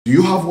Do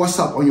you have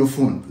WhatsApp on your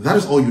phone? That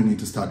is all you need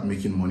to start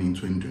making money in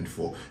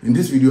 2024. In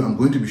this video, I'm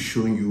going to be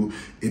showing you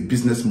a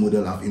business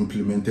model I've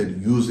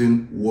implemented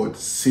using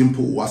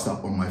simple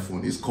WhatsApp on my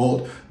phone. It's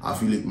called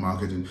affiliate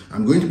marketing.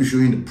 I'm going to be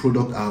showing the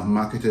product I have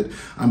marketed.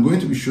 I'm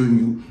going to be showing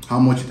you how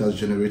much it has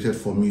generated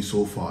for me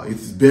so far.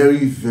 It's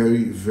very,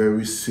 very,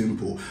 very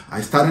simple.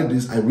 I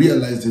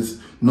realized this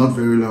not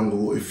very long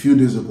ago, a few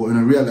days ago, and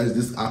I realized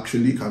this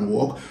actually can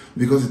work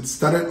because it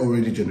started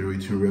already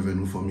generating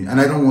revenue for me. And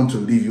I don't want to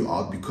leave you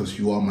out because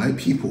you are my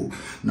people.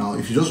 Now,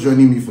 if you're just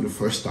joining me for the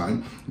first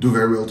time, do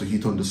very well to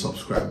hit on the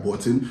subscribe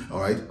button, all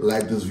right?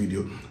 Like this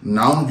video.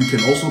 Now, you can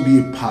also be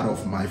a part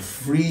of my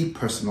free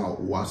personal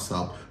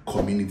WhatsApp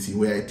community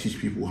where I teach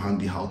people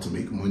handy how to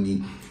make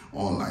money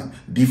online,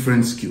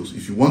 different skills.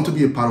 If you want to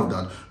be a part of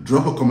that,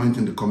 drop a comment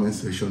in the comment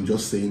section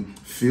just saying,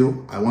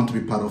 Phil, I want to be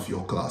part of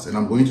your class, and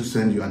I'm going to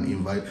send you an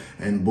invite,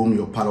 and boom,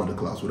 you're part of the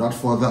class. Without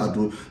further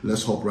ado,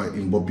 let's hop right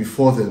in. But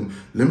before then,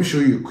 let me show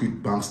you a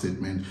quick bank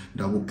statement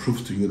that will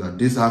prove to you that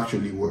this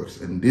actually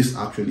works and this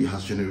actually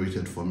has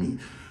generated for me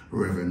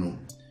revenue.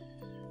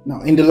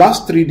 Now, in the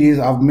last 3 days,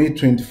 I've made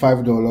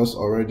 $25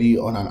 already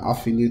on an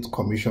affiliate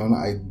commission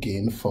I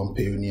gained from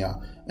Payoneer.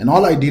 And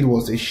all I did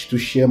was to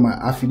share my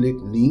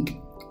affiliate link,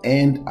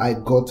 and I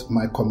got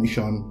my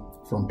commission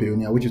from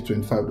Payoneer, which is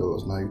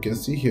 $25. Now, you can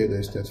see here,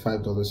 there's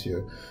 $35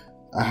 here.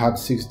 I had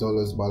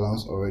 $6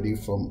 balance already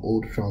from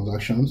old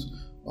transactions.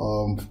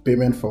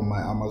 Payment from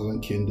my Amazon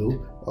Kindle,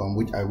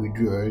 which I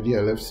withdrew already.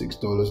 I left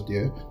 $6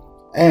 there.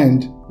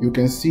 And you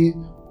can see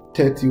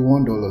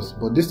 $31,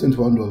 but this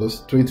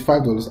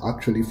 $25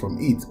 actually from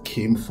it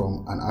came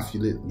from an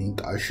affiliate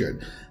link I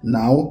shared.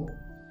 Now,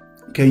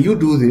 can you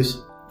do this?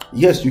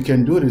 Yes, you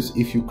can do this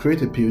if you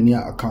create a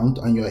Payoneer account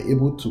and you are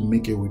able to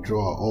make a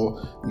withdrawal, or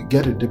you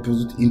get a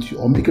deposit into,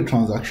 or make a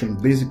transaction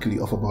basically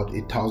of about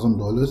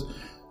 $1,000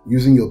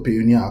 using your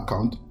Payoneer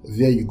account.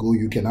 There you go,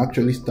 you can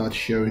actually start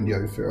sharing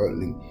their referral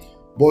link.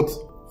 But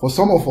for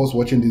some of us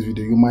watching this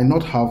video, you might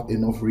not have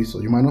enough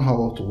resources. You might not have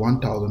up to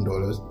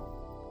 $1,000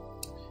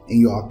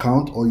 in your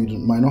account, or you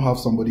might not have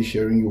somebody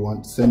sending you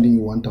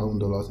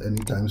 $1,000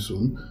 anytime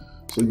soon.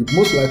 So you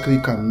most likely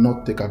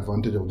cannot take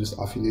advantage of this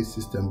affiliate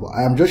system. But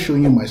I am just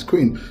showing you my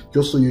screen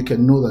just so you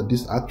can know that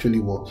this actually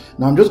works.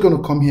 Now I'm just going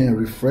to come here and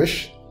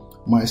refresh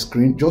my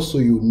screen just so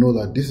you know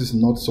that this is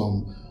not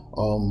some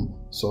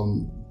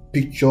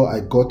picture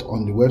I got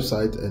on the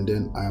website and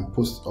then I am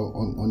post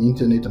on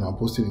internet and I'm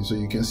posting it. So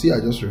you can see I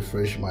just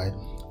refresh my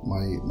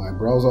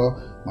browser,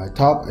 my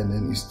tab, and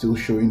then it's still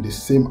showing the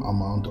same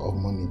amount of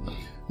money.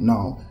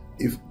 Now,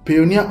 if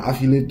Payoneer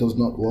affiliate does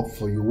not work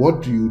for you,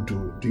 what do you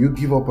do? Do you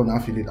give up on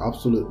affiliate?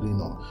 Absolutely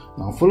not.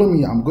 Now follow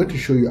me. I'm going to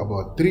show you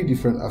about 3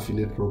 different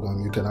affiliate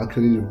programs you can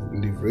actually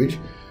leverage.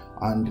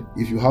 And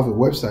if you have a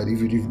website,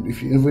 even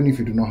if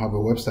you do not have a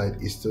website,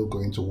 it's still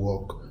going to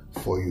work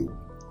for you.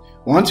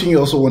 One thing you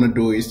also want to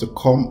do is to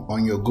come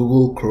on your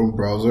Google Chrome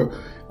browser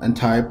and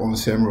type on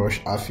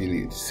SEMrush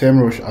affiliate.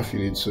 SEMrush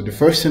affiliate. So the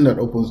first thing that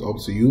opens up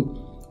to you,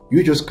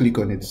 you just click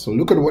on it. So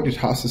look at what it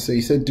has to say.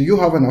 It said, do you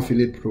have an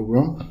affiliate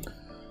program?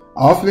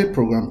 Our affiliate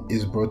program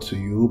is brought to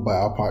you by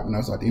our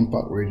partners at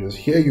Impact Radius.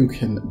 Here you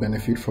can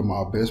benefit from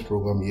our best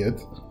program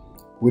yet,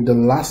 with the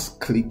last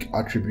click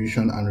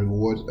attribution and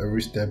rewards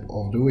every step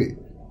of the way.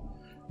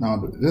 Now,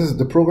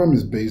 the program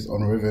is based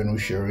on revenue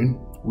sharing,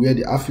 where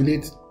the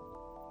affiliate,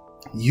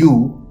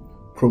 you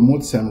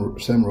promote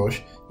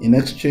SEMrush in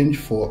exchange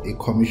for a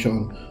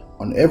commission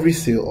on every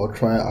sale or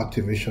trial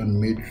activation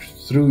made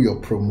through your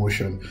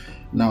promotion.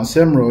 Now,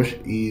 SEMrush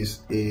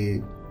is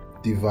a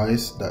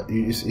device that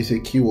is a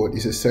keyword,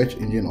 it's a search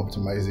engine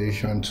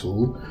optimization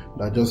tool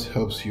that just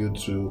helps you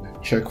to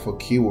check for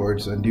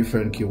keywords and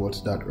different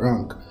keywords that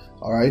rank.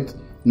 All right,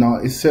 now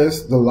it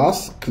says the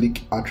last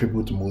click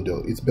attribute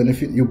model.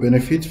 You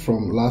benefit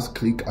from last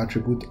click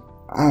attribute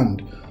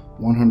and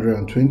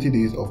 120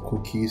 days of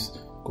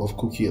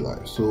cookie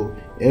life. So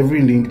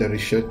every link that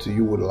is shared to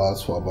you will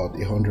last for about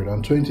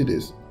 120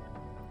 days.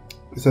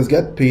 It says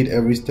get paid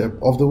every step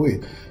of the way.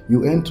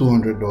 You earn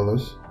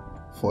 $200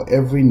 for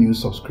every new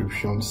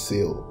subscription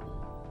sale,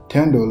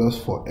 $10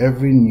 for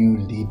every new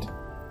lead,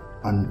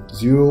 and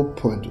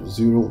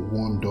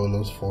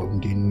 $0.01 for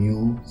the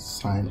new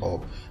sign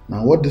up.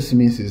 Now what this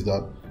means is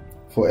that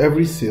for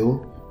every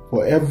sale,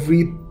 for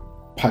every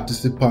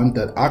participant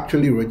that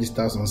actually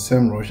registers on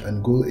SEMrush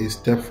and go a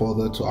step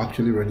further to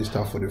actually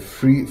register for the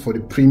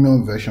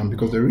premium version,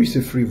 because there is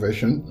a free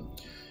version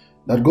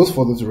that goes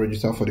further to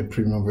register for the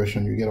premium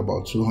version, you get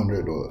about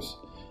 $200.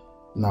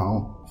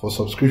 Now for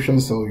subscription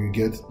sale, you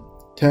get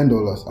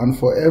 $10, and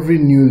for every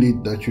new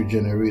lead that you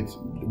generate,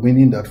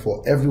 meaning that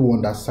for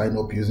everyone that sign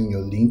up using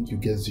your link, you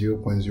get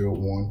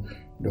 $0.01.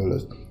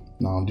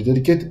 Now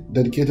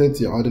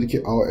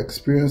the our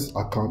experienced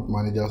account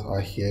managers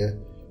are here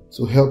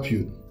to help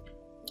you.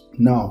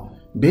 Now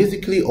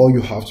basically all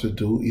you have to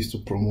do is to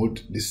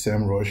promote the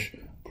SEMrush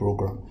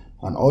program,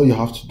 and all you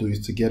have to do is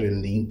to get a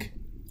link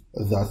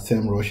that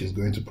SEMrush is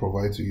going to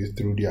provide to you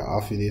through their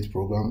affiliate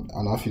program,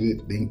 an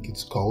affiliate link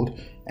it's called,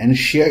 and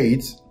share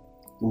it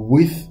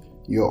with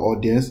your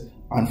audience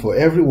And for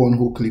everyone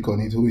who click on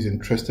it, who is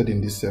interested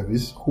in this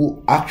service,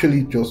 who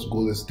actually just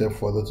go a step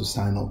further to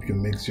sign up, you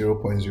make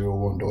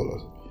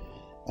 $0.01.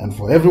 And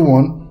for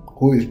everyone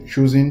who is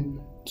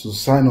choosing to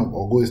sign up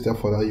or go a step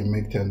further, you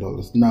make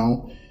 $10.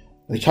 Now,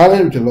 the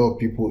challenge with a lot of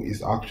people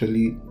is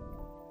actually,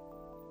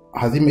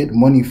 has it made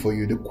money for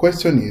you? The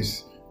question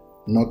is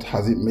not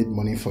has it made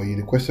money for you.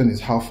 The question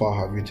is, how far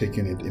have you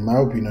taken it? In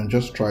my opinion,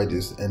 just try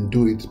this and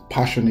do it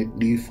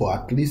passionately for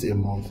at least a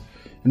month.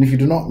 And if you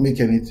do not make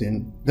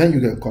anything, then you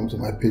can come to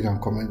my page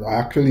and comment, I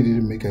actually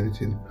didn't make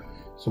anything.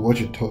 So what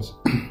you thought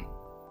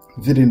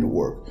didn't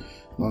work.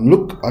 Now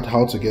look at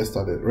how to get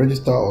started.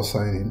 Register or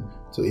sign in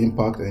to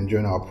Impact and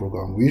join our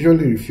program. We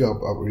usually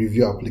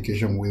review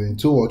application within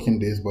 2 working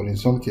days, but in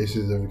some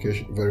cases the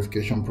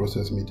verification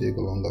process may take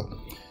longer.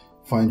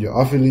 Find your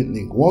affiliate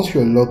link. Once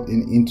you're logged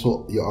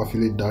into your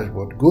affiliate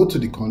dashboard, go to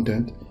the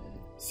content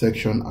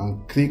section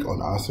and click on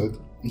asset.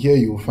 Here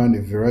you will find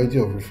a variety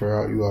of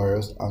referral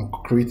URLs and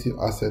creative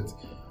assets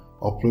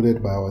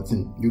uploaded by our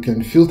team. You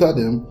can filter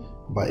them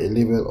by a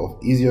level of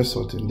easier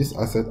sorting. These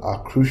assets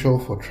are crucial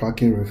for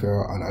tracking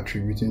referral and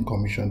attributing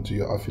commission to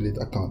your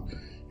affiliate account.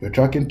 Your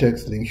tracking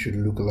text link should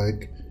look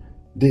like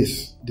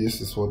this.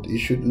 This is what it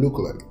should look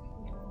like.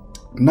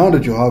 Now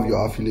that you have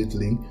your affiliate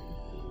link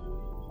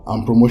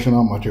and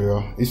promotional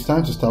material, it's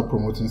time to start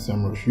promoting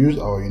SEMrush. Use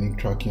our unique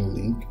tracking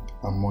link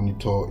and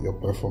monitor your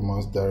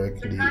performance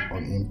directly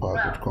on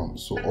impact.com.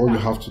 So all you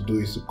have to do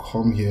is to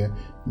come here,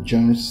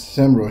 join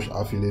SEMrush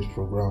affiliate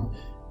program,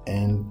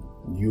 and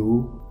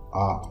you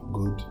are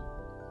good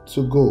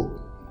to go.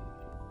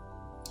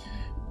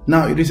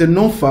 Now, it is a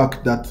known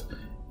fact that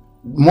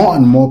more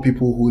and more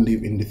people who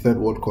live in the third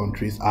world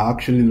countries are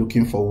actually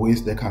looking for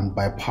ways they can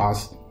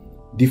bypass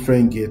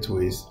different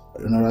gateways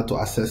in order to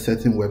access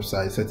certain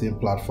websites, certain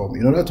platforms,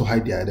 in order to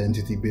hide their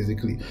identity,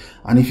 basically.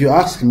 And if you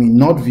ask me,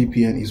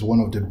 NordVPN is one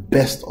of the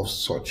best of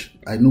such.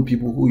 I know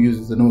people who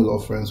use it. I know a lot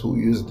of friends who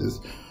use this.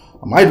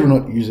 I do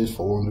not use it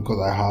for one because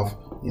I have,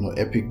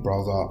 Epic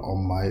browser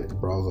on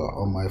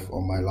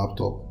my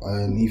laptop.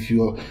 And if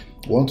you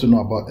want to know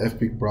about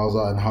Epic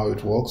browser and how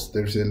it works,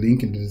 there's a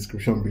link in the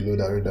description below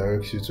that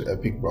redirects you to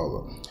Epic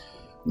browser.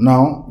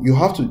 Now,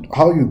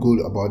 how you go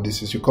about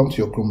this is you come to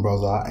your Chrome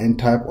browser and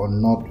type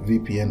on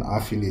NordVPN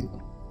affiliate.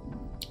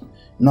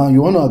 Now,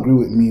 you want to agree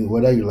with me,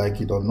 whether you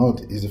like it or not,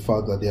 is the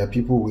fact that there are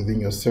people within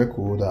your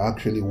circle that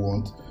actually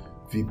want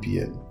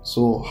VPN.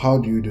 So how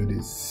do you do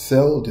this?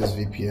 Sell this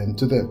VPN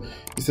to them.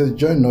 It says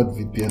join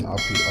NordVPN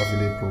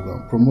affiliate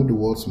program, promote the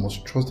world's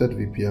most trusted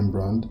VPN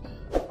brand,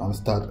 and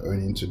start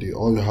earning today.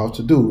 All you have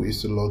to do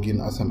is to log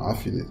in as an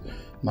affiliate.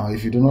 Now,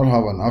 if you do not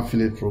have an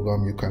affiliate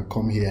program, you can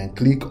come here and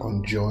click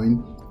on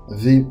join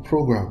the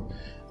program,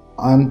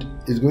 and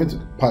it's going to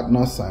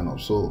partner sign up.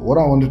 So what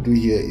I want to do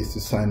here is to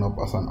sign up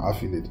as an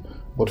affiliate,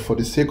 but for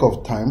the sake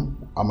of time,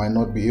 I might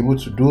not be able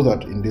to do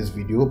that in this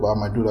video, but I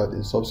might do that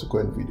in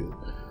subsequent videos.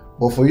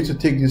 But for you to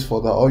take this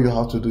further, all you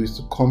have to do is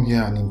to come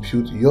here and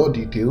impute your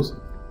details,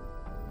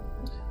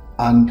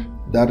 and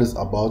that is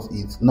about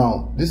it.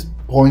 Now, this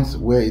point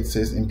where it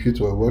says impute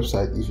to a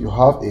website, if you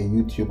have a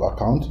YouTube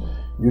account,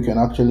 you can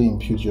actually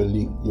impute your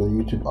link, your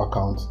YouTube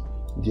account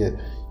there.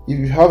 If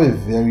you have a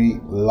very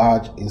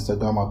large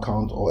Instagram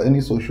account or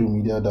any social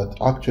media that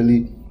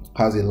actually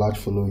has a large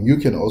following, you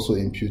can also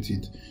impute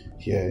it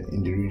here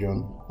in the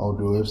region of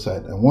the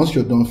website. And once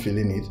you're done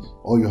filling it,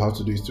 all you have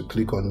to do is to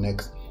click on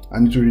next,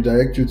 and it will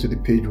redirect you to the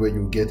page where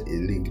you get a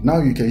link. Now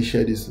you can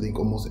share this link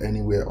almost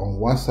anywhere, on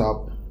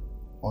WhatsApp,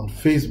 on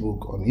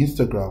Facebook, on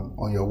Instagram,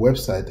 on your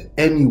website,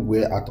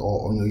 anywhere at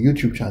all, on your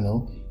YouTube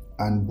channel,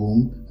 and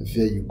boom,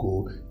 there you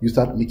go. You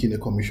start making a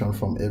commission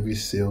from every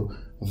sale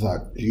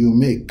that you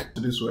make.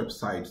 This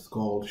website is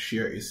called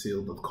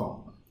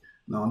shareasale.com.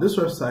 Now, this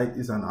website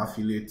is an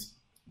affiliate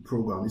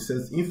program. It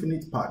says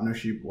infinite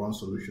partnership, one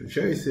solution.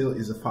 ShareASale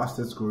is the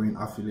fastest growing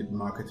affiliate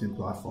marketing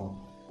platform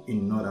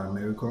in North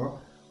America,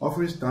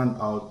 offering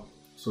standout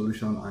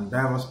solution and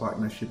diverse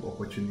partnership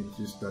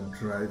opportunities that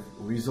drive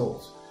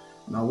results.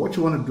 Now, what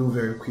you want to do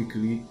very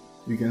quickly,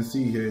 you can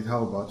see here it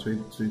has about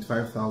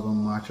 25,000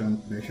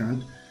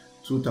 merchant,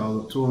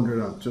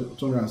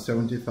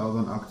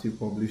 270,000 active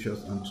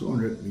publishers, and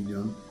 200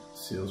 million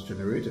sales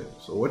generated.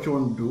 So what you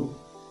want to do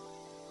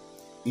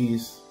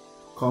is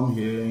come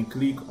here and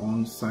click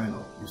on sign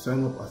up. You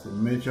sign up as a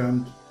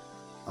merchant,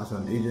 as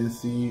an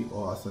agency,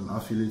 or as an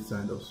affiliate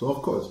sign up. So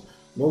of course,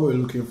 what we're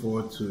looking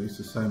forward to is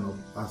to sign up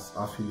as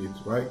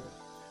affiliate, right?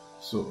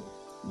 So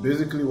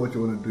basically what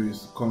you want to do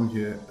is come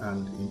here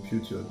and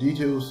impute your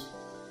details,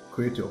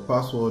 create your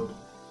password,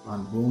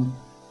 and boom,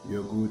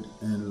 you're good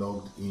and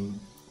logged in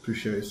to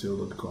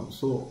shareasale.com.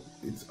 So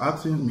it's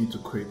asking me to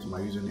create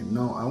my username.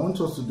 Now I want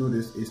us to do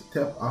this a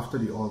step after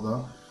the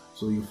other,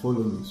 so you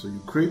follow me. So you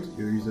create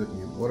your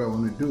username. What I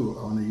want to do,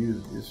 I want to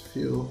use is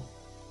Phil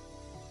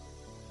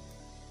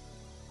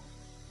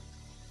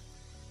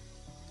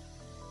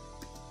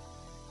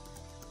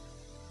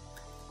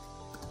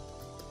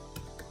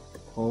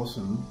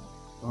Paulson.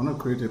 I want to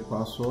create a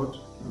password.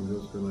 I'm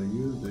just going to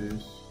use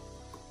this.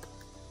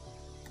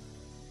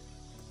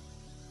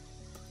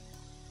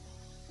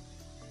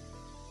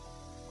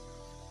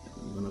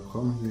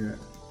 come here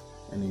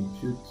and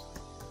impute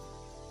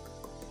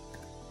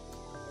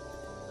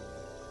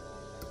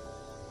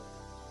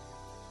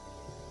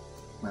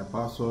my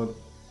password.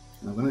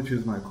 I'm going to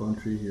choose my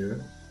country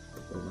here.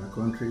 So my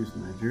country is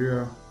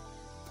Nigeria.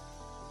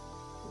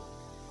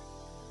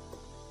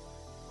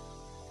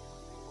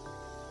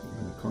 I'm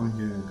going to come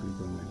here and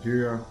click on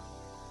Nigeria.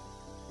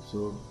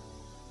 So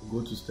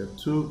go to step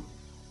 2.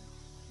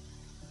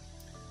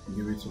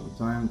 Give it some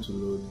time to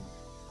load.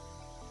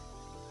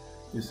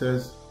 It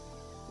says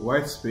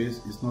white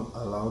space is not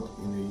allowed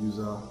in a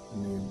user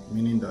name,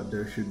 meaning that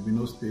there should be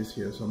no space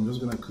here. So I'm just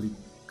going to click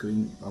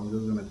clean. I'm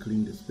just going to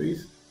clean the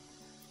space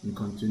and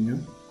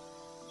continue.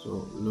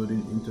 So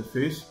loading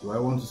interface. Do I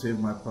want to save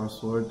my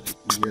password?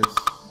 Yes,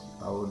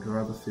 I would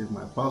rather save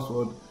my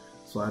password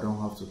so I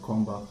don't have to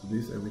come back to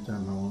this every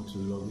time I want to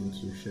log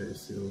into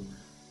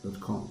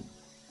shareasale.com.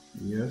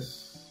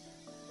 Yes.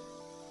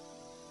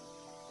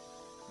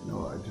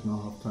 No, I do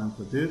not have time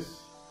for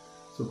this.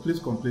 So please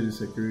complete the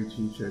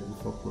security check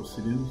before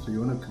proceeding. So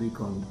you want to click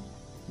on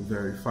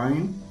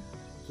verifying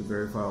to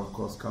verify, of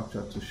course,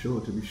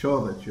 CAPTCHA to be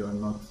sure that you are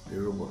not a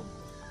robot.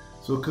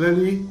 So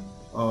clearly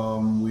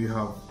we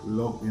have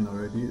logged in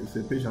already. It's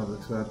a page has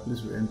expired.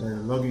 Please re-enter your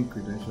login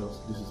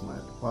credentials. This is my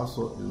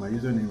password, this is my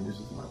username, this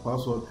is my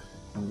password.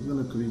 I'm just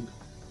going to click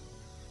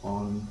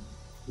on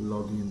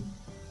login,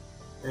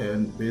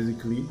 and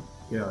basically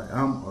here I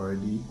am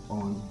already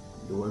on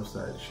the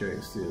website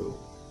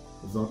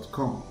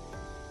shareasale.com.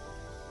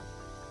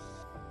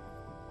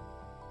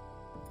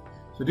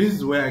 So this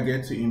is where I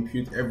get to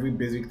impute every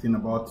basic thing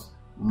about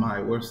my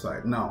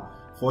website. Now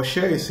for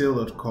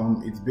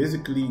shareasale.com, it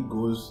basically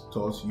goes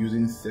towards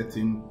using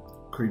certain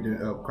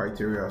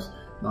criteria.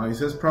 Now it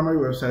says primary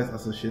websites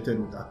associated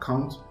with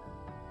account.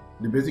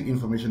 The basic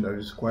information that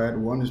is required: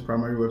 one is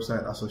primary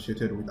website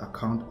associated with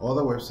account.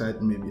 Other website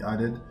may be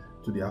added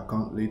to the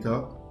account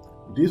later.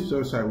 This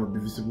website will be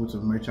visible to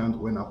merchants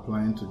when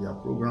applying to their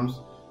programs.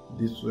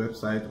 This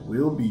website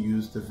will be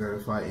used to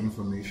verify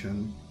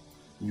information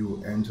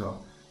you enter.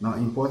 Now,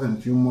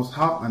 important, you must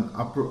have and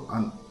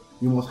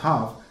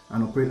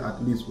operate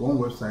at least one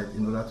website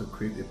in order to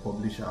create a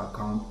publisher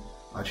account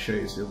at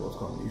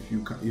shareasale.com.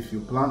 If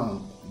you plan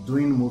on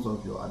doing most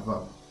of your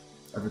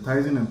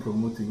advertising and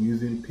promoting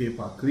using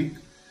pay-per-click,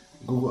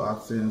 Google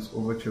AdSense,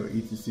 Overture,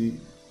 etc.,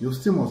 you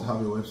still must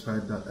have a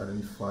website that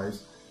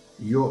identifies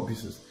your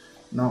business.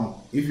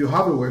 Now, if you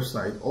have a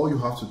website, all you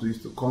have to do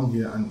is to come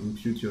here and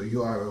impute your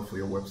URL for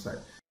your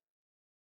website.